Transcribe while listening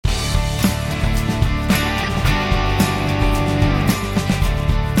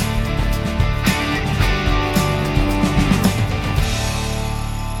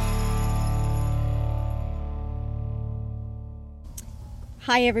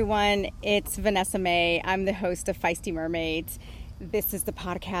Hi everyone, it's Vanessa May. I'm the host of Feisty Mermaids. This is the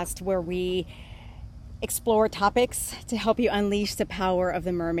podcast where we explore topics to help you unleash the power of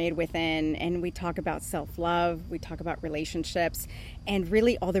the mermaid within. And we talk about self-love, we talk about relationships, and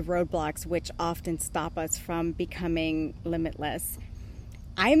really all the roadblocks which often stop us from becoming limitless.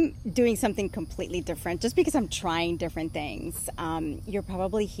 I'm doing something completely different just because I'm trying different things. You're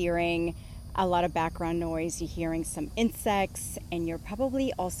probably hearing a lot of background noise. You're hearing some insects, and you're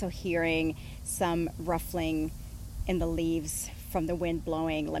probably also hearing some ruffling in the leaves from the wind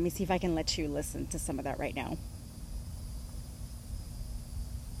blowing. Let me see if I can let you listen to some of that right now.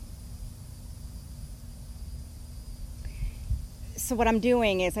 So what I'm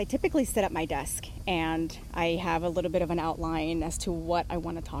doing is I typically sit at my desk and I have a little bit of an outline as to what I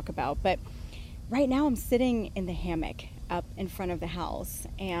want to talk about. But right now I'm sitting in the hammock up in front of the house,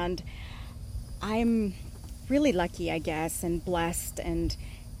 and I'm really lucky, I guess, and blessed and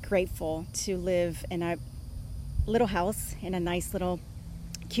grateful to live in a little house in a nice little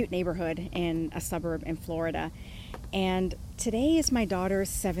cute neighborhood in a suburb in Florida. And today is my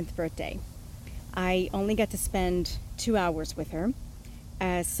daughter's 7th birthday. I only got to spend 2 hours with her.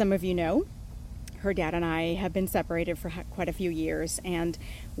 As some of you know, her dad and I have been separated for quite a few years, and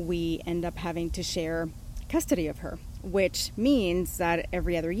we end up having to share custody of her, which means that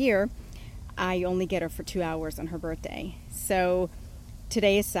every other year I only get her for 2 hours on her birthday. So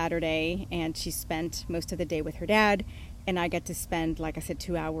today is Saturday, and she spent most of the day with her dad, and I got to spend, like I said,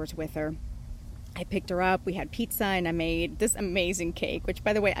 2 hours with her. I picked her up, we had pizza, and I made this amazing cake, which,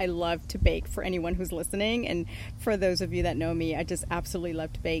 by the way, I love to bake for anyone who's listening. And for those of you that know me, I just absolutely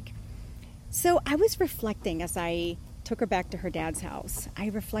love to bake. So I was reflecting as I took her back to her dad's house. I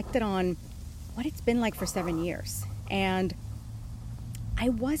reflected on what it's been like for 7 years. And I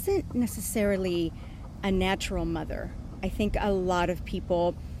wasn't necessarily a natural mother. I think a lot of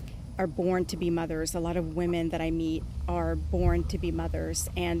people are born to be mothers. A lot of women that I meet are born to be mothers,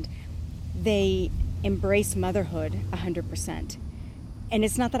 and they embrace motherhood 100%. And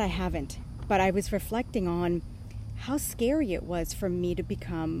it's not that I haven't, but I was reflecting on how scary it was for me to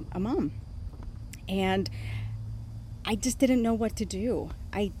become a mom. And I just didn't know what to do.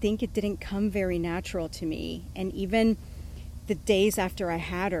 I think it didn't come very natural to me. And even the days after I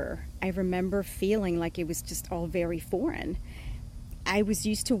had her, I remember feeling like it was just all very foreign. I was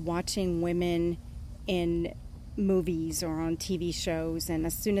used to watching women in movies or on TV shows, and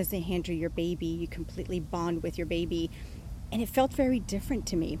as soon as they hand you your baby, you completely bond with your baby. And it felt very different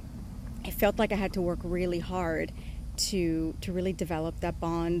to me. It felt like I had to work really hard to really develop that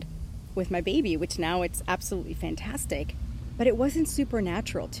bond with my baby, which now it's absolutely fantastic. But it wasn't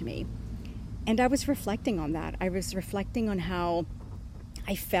supernatural to me. And I was reflecting on that. I was reflecting on how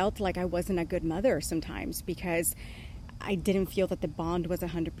I felt like I wasn't a good mother sometimes because I didn't feel that the bond was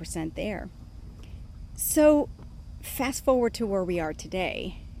 100% there. So fast forward to where we are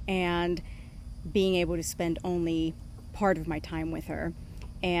today and being able to spend only part of my time with her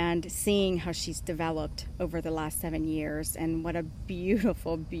and seeing how she's developed over the last 7 years and what a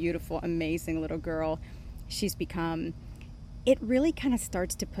beautiful, beautiful, amazing little girl she's become. It really kind of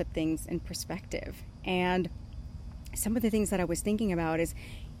starts to put things in perspective. And some of the things that I was thinking about is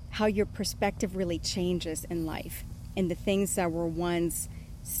how your perspective really changes in life. And the things that were once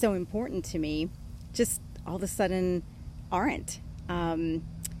so important to me just all of a sudden aren't.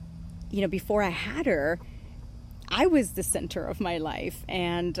 Before I had her, I was the center of my life,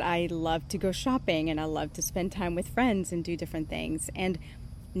 and I loved to go shopping, and I loved to spend time with friends and do different things. And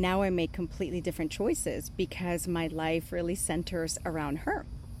now I make completely different choices because my life really centers around her,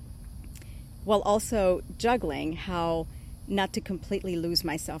 while also juggling how not to completely lose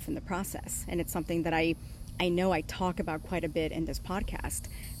myself in the process. And it's something that I know I talk about quite a bit in this podcast,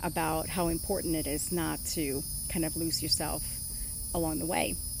 about how important it is not to kind of lose yourself along the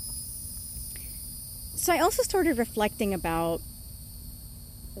way. So I also started reflecting about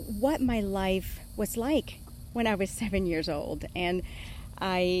what my life was like when I was 7 years old. And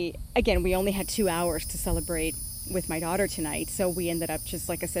we only had 2 hours to celebrate with my daughter tonight. So we ended up just,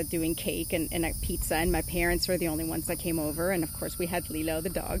 like I said, doing cake and a pizza, and my parents were the only ones that came over. And of course we had Lilo, the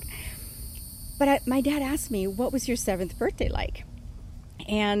dog. But my dad asked me, what was your 7th birthday like?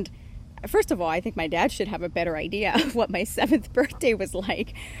 And first of all, I think my dad should have a better idea of what my 7th birthday was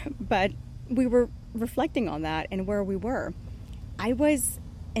like. But we were reflecting on that and where we were. I was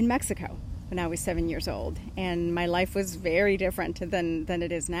in Mexico when I was 7 years old, and my life was very different than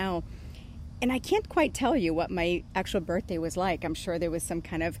it is now. And I can't quite tell you what my actual birthday was like. I'm sure there was some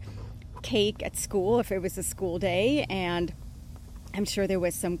kind of cake at school if it was a school day, and I'm sure there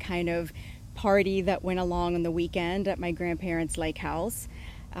was some kind of party that went along on the weekend at my grandparents' lake house.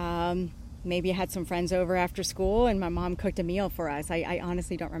 Maybe I had some friends over after school and my mom cooked a meal for us. I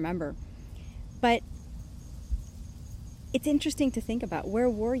honestly don't remember. But it's interesting to think about, where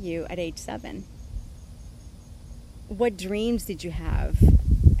were you at age 7? What dreams did you have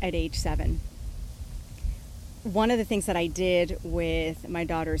at age 7? One of the things that I did with my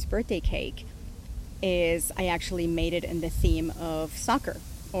daughter's birthday cake is I actually made it in the theme of soccer,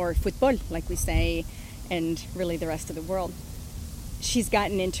 or football, like we say, and really the rest of the world. She's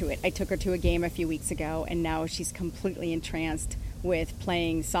gotten into it. I took her to a game a few weeks ago, and now she's completely entranced with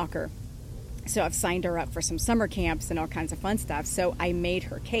playing soccer. So I've signed her up for some summer camps and all kinds of fun stuff. So I made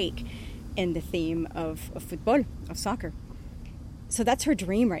her cake in the theme of football, of soccer. So that's her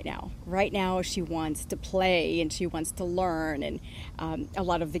dream right now. Right now she wants to play and she wants to learn. And a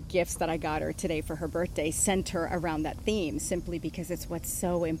lot of the gifts that I got her today for her birthday center around that theme, simply because it's what's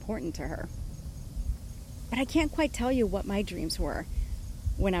so important to her. But I can't quite tell you what my dreams were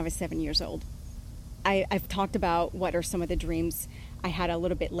when I was 7 years old. I've talked about what are some of the dreams I had a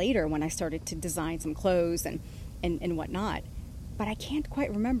little bit later when I started to design some clothes and whatnot. But I can't quite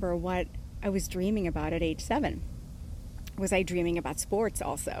remember what I was dreaming about at age 7. Was I dreaming about sports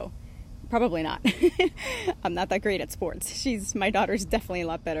also? Probably not. I'm not that great at sports. My daughter's definitely a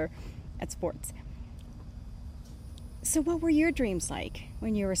lot better at sports. So what were your dreams like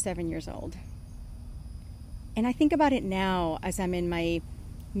when you were 7 years old? And I think about it now as I'm in my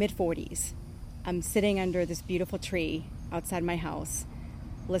mid-40s. I'm sitting under this beautiful tree outside my house,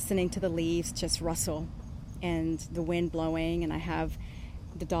 listening to the leaves just rustle and the wind blowing, and I have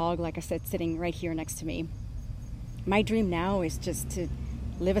the dog, like I said, sitting right here next to me. My dream now is just to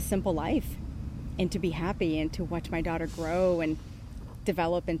live a simple life and to be happy and to watch my daughter grow and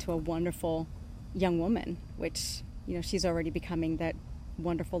develop into a wonderful young woman, which, she's already becoming that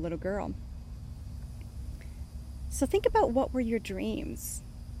wonderful little girl. So think about, what were your dreams?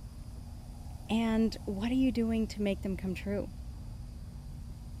 And what are you doing to make them come true?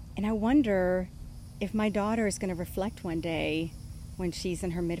 And I wonder if my daughter is going to reflect one day when she's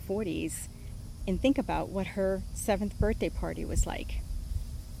in her mid-40s and think about what her 7th birthday party was like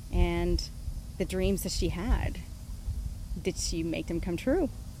and the dreams that she had. Did she make them come true?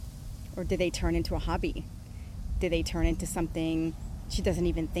 Or did they turn into a hobby? Did they turn into something she doesn't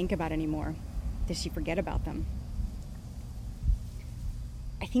even think about anymore? Did she forget about them?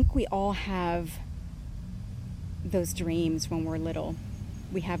 I think we all have those dreams when we're little.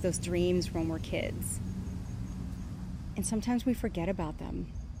 We have those dreams when we're kids. And sometimes we forget about them.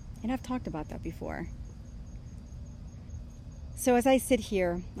 And I've talked about that before. So as I sit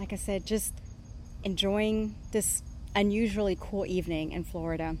here, like I said, just enjoying this unusually cool evening in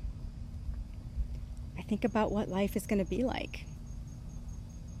Florida, I think about what life is going to be like.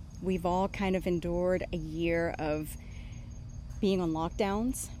 We've all kind of endured a year of being on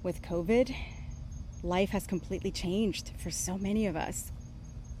lockdowns with COVID. Life has completely changed for so many of us.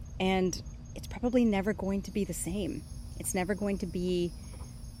 And it's probably never going to be the same. It's never going to be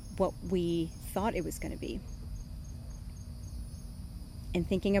what we thought it was going to be. And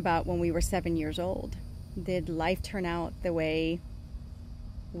thinking about when we were 7 years old, did life turn out the way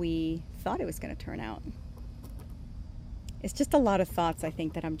we thought it was going to turn out? It's just a lot of thoughts, I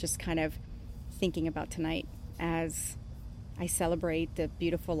think, that I'm just kind of thinking about tonight as I celebrate the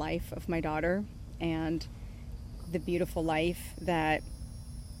beautiful life of my daughter and the beautiful life that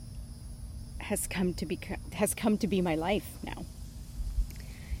has come to be my life now.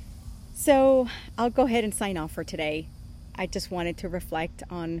 So I'll go ahead and sign off for today. I just wanted to reflect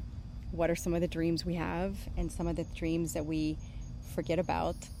on what are some of the dreams we have and some of the dreams that we forget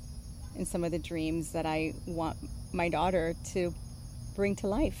about and some of the dreams that I want my daughter to bring to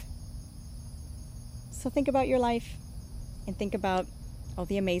life. So think about your life and think about all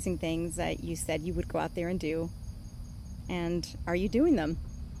the amazing things that you said you would go out there and do. And are you doing them?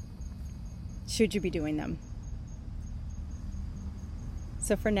 Should you be doing them?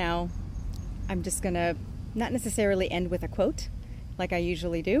 So for now, I'm just going to not necessarily end with a quote like I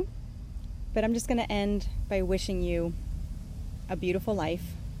usually do, but I'm just going to end by wishing you a beautiful life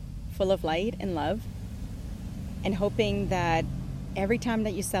full of light and love, and hoping that every time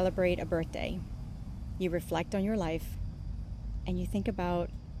that you celebrate a birthday, you reflect on your life and you think about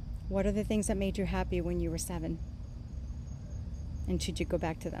what are the things that made you happy when you were 7, and should you go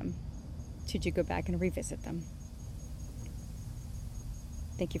back to them? Should you go back and revisit them?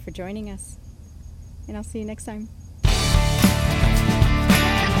 Thank you for joining us, and I'll see you next time.